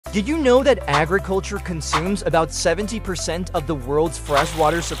Did you know that agriculture consumes about 70% of the world's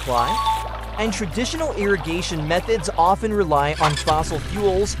freshwater supply? And traditional irrigation methods often rely on fossil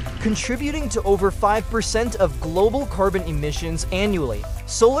fuels, contributing to over 5% of global carbon emissions annually.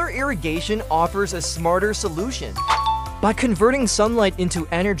 Solar irrigation offers a smarter solution. By converting sunlight into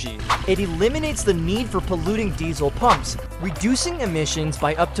energy, it eliminates the need for polluting diesel pumps, reducing emissions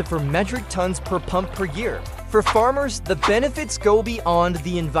by up to 4 metric tons per pump per year. For farmers, the benefits go beyond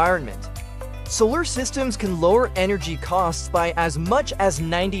the environment. Solar systems can lower energy costs by as much as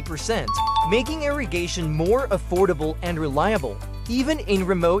 90%, making irrigation more affordable and reliable, even in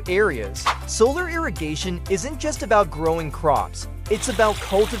remote areas. Solar irrigation isn't just about growing crops, it's about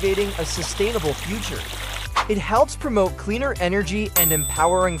cultivating a sustainable future. It helps promote cleaner energy and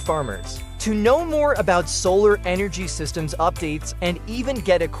empowering farmers. To know more about solar energy systems updates and even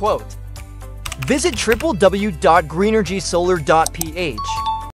get a quote, visit www.greenergysolar.ph.